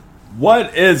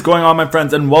What is going on, my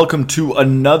friends, and welcome to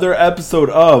another episode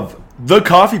of The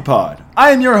Coffee Pod.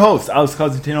 I am your host, Alex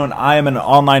Cosentino, and I am an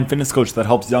online fitness coach that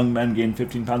helps young men gain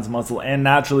 15 pounds of muscle and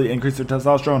naturally increase their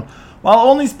testosterone while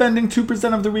only spending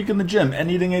 2% of their week in the gym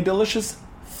and eating a delicious,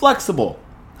 flexible,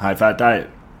 high-fat diet.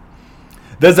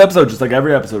 This episode, just like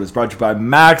every episode, is brought to you by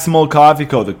Maximal Coffee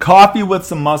Co., the coffee with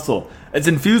some muscle. It's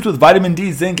infused with vitamin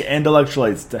D, zinc, and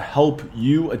electrolytes to help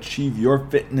you achieve your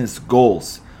fitness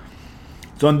goals.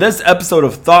 So in this episode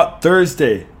of Thought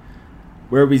Thursday,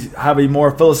 where we have a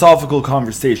more philosophical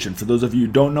conversation. For those of you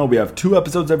who don't know, we have 2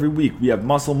 episodes every week. We have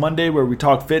Muscle Monday, where we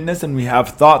talk fitness, and we have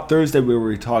Thought Thursday, where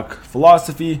we talk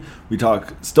philosophy, we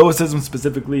talk stoicism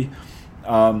specifically,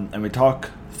 and we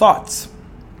talk thoughts.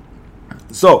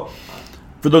 So,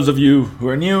 for those of you who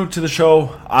are new to the show,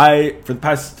 for the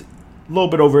past little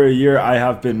bit over a year, I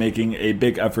have been making a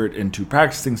big effort into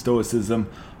practicing stoicism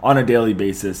on a daily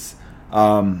basis.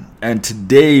 And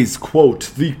today's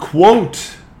quote, the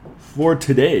quote for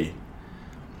today,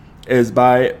 is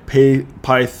by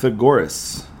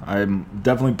Pythagoras. I'm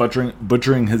definitely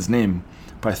butchering his name,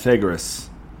 Pythagoras.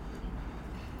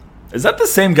 Is that the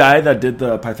same guy that did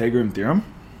the Pythagorean theorem?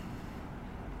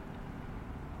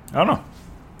 I don't know.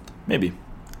 Maybe.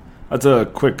 That's a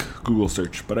quick Google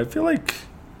search, but I feel like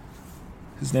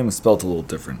his name is spelled a little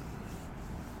different.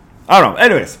 I don't know.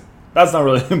 Anyways, that's not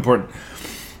really important.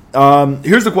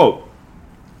 Here's the quote.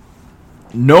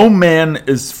 No man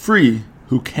is free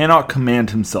who cannot command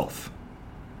himself.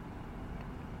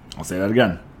 I'll say that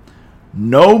again.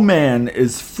 No man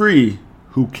is free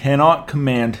who cannot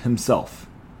command himself.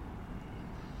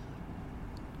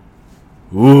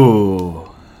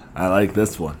 Ooh, I like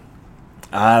this one.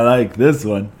 All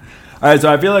right,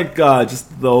 so I feel like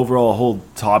just the overall whole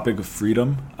topic of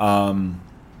freedom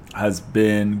has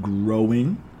been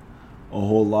growing a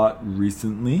whole lot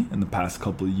recently in the past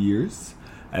couple of years,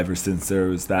 ever since there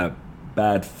was that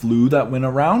bad flu that went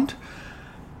around.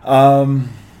 But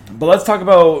let's talk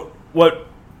about what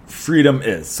freedom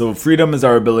is. So freedom is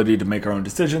our ability to make our own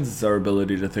decisions. It's our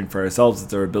ability to think for ourselves.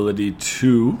 It's our ability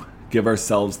to give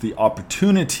ourselves the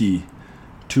opportunity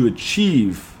to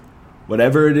achieve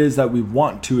whatever it is that we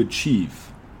want to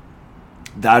achieve.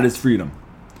 That is freedom.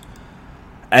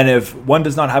 And if one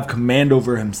does not have command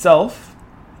over himself,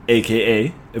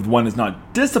 AKA, if one is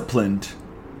not disciplined,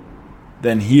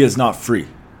 then he is not free.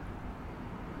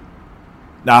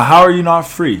 Now, how are you not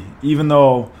free? Even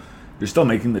though you're still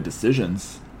making the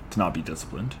decisions to not be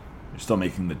disciplined, you're still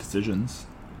making the decisions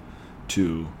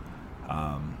to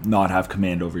not have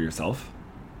command over yourself,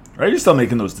 right? You're still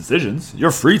making those decisions.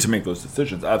 You're free to make those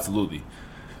decisions, absolutely.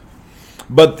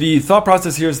 But the thought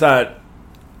process here is that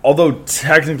although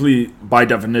technically, by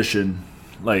definition,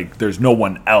 like there's no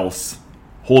one else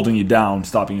holding you down,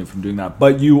 stopping you from doing that,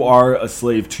 but you are a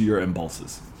slave to your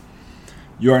impulses.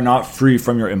 You are not free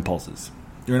from your impulses.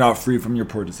 You're not free from your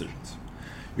poor decisions.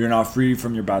 You're not free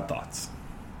from your bad thoughts.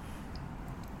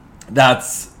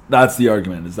 That's the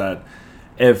argument, is that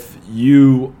if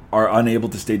you are unable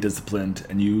to stay disciplined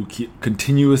and you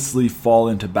continuously fall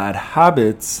into bad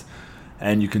habits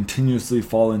and you continuously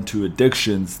fall into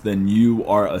addictions, then you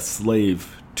are a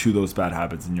slave to those bad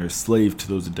habits and you're a slave to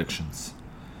those addictions.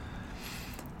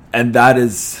 And that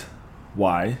is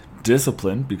why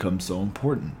discipline becomes so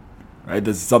important, right?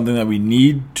 This is something that we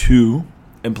need to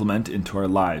implement into our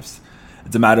lives.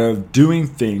 It's a matter of doing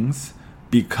things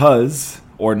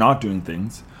or not doing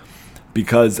things,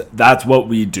 because that's what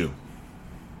we do.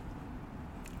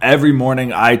 Every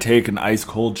morning I take an ice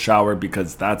cold shower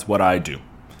because that's what I do.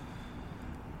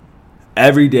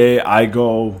 Every day I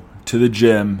go to the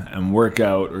gym and work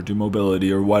out or do mobility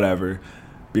or whatever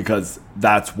because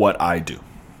that's what I do.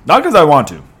 Not because I want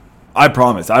to. I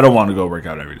promise. I don't want to go work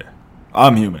out every day.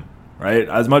 I'm human, right?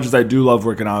 As much as I do love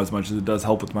working out, as much as it does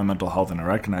help with my mental health, and I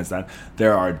recognize that,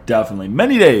 there are definitely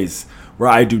many days where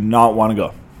I do not want to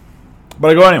go.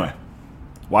 But I go anyway.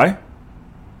 Why?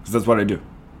 Because that's what I do.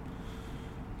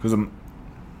 Because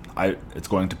it's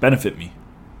going to benefit me.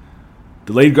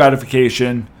 Delayed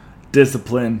gratification,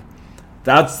 discipline,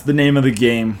 that's the name of the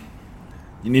game.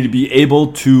 You need to be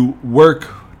able to work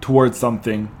towards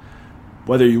something,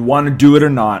 whether you want to do it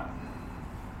or not,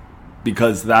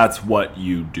 because that's what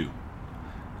you do.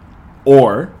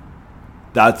 Or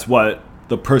that's what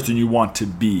the person you want to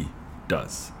be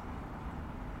does,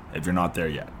 if you're not there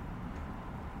yet.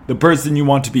 The person you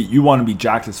want to be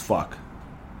jacked as fuck.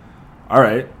 All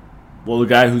right, well, the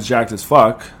guy who's jacked as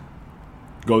fuck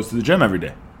goes to the gym every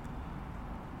day.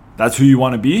 That's who you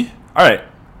want to be? All right,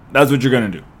 that's what you're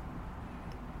going to do.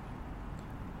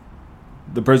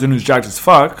 The person who's jacked as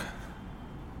fuck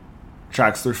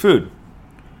tracks their food.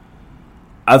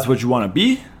 That's what you want to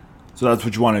be? So that's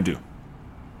what you want to do.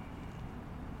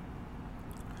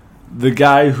 The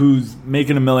guy who's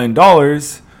making $1 million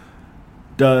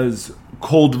does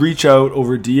cold reach out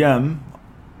over DM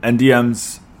and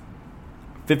DMs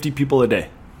 50 people a day.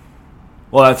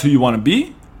 Well, that's who you want to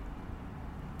be.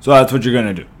 So that's what you're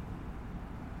going to do.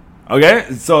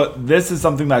 Okay? So this is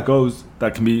something that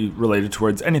can be related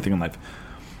towards anything in life.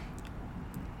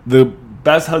 The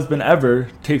best husband ever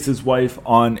takes his wife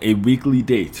on a weekly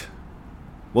date.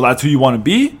 Well, that's who you want to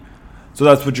be. So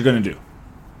that's what you're going to do.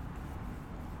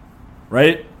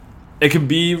 Right?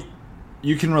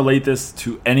 You can relate this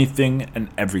to anything and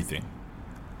everything.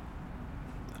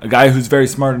 A guy who's very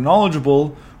smart and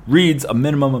knowledgeable reads a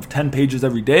minimum of 10 pages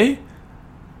every day.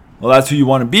 Well, that's who you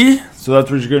want to be, so that's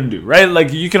what you're going to do, right?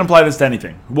 Like, you can apply this to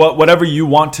anything. Whatever you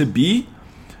want to be,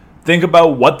 think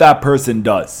about what that person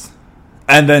does,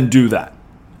 and then do that.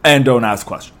 And don't ask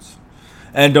questions.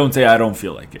 And don't say, I don't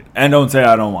feel like it. And don't say,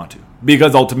 I don't want to.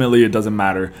 Because ultimately, it doesn't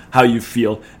matter how you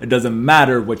feel. It doesn't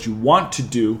matter what you want to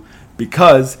do,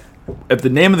 because if the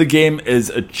name of the game is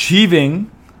achieving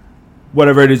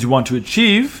whatever it is you want to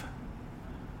achieve,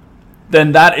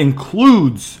 then that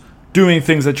includes doing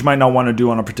things that you might not want to do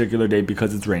on a particular day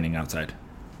because it's raining outside.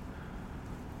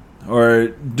 Or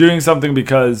doing something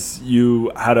because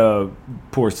you had a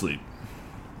poor sleep.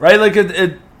 Right? Like,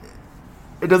 it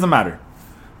doesn't matter,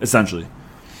 essentially.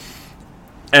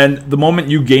 And the moment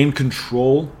you gain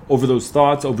control over those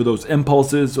thoughts, over those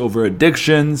impulses, over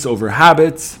addictions, over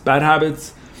habits, bad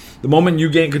habits, the moment you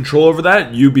gain control over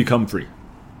that, you become free.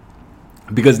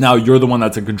 Because now you're the one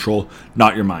that's in control,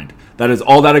 not your mind. That is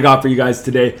all that I got for you guys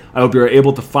today. I hope you're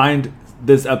able to find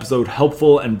this episode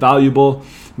helpful and valuable.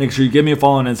 Make sure you give me a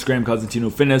follow on Instagram,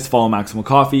 Cosentino Fitness. Follow Maximal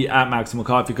Coffee at Maximal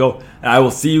Coffee Co. And I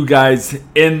will see you guys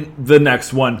in the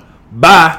next one. Bye!